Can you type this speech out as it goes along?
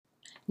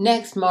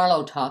Next,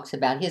 Marlo talks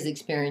about his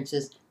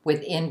experiences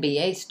with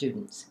NBA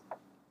students.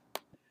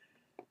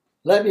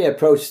 Let me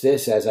approach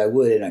this as I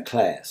would in a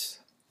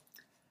class.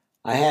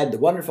 I had the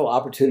wonderful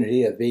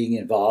opportunity of being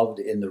involved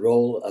in the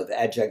role of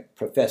adjunct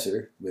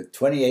professor with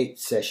 28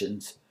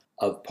 sessions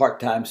of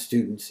part-time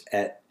students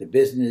at the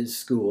business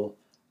school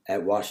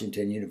at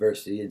Washington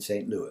University in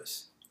St.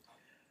 Louis.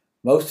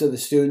 Most of the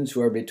students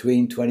were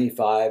between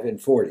 25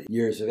 and 40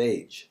 years of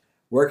age,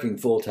 working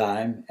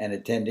full-time and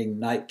attending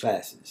night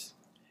classes.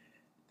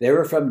 They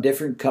were from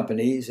different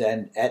companies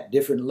and at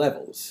different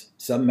levels,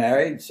 some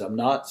married, some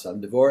not,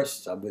 some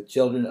divorced, some with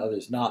children,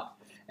 others not,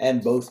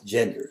 and both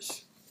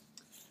genders.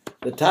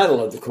 The title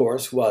of the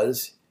course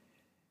was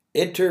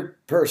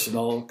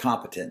Interpersonal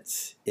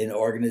Competence in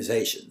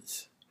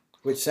Organizations,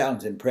 which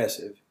sounds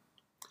impressive.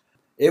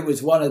 It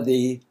was one of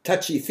the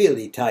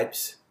touchy-feely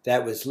types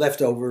that was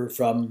left over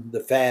from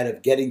the fad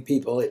of getting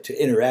people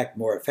to interact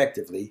more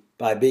effectively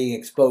by being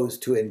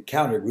exposed to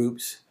encounter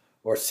groups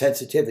or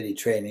sensitivity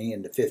training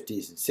in the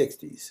 50s and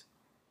 60s.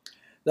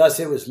 Thus,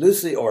 it was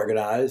loosely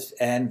organized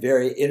and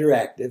very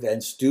interactive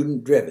and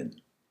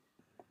student-driven.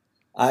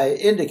 I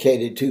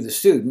indicated to the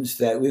students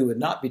that we would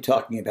not be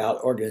talking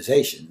about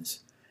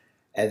organizations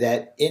and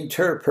that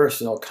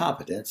interpersonal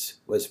competence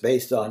was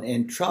based on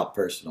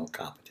intrapersonal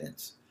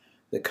competence,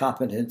 the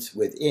competence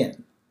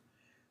within.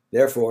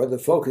 Therefore, the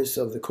focus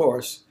of the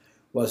course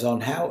was on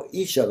how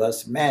each of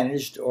us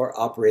managed or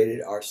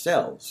operated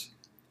ourselves,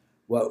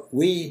 what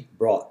we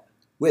brought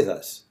with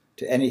us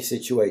to any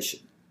situation,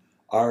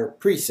 our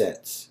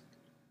presets.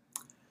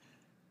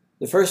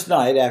 The first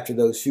night after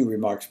those few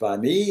remarks by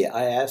me,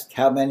 I asked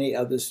how many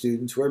of the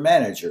students were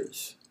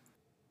managers.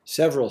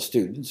 Several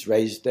students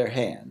raised their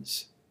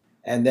hands,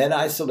 and then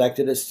I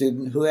selected a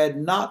student who had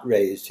not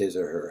raised his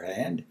or her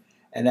hand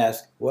and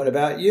asked, "What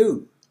about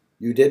you?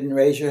 You didn't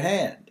raise your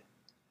hand."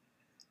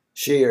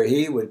 She or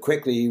he would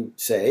quickly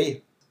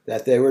say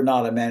that they were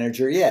not a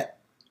manager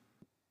yet.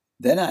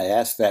 Then I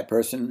asked that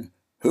person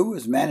who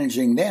was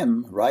managing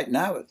them right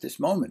now at this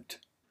moment.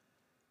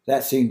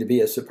 That seemed to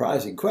be a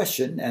surprising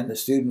question, and the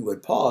student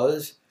would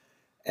pause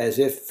as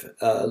if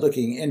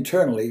looking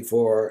internally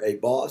for a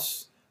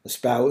boss, a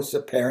spouse,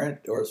 a parent,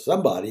 or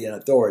somebody in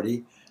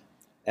authority,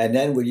 and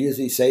then would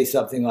usually say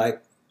something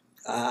like,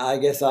 "I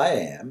guess I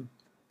am."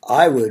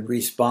 I would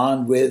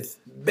respond with,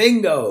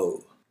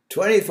 "Bingo!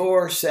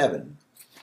 24/7.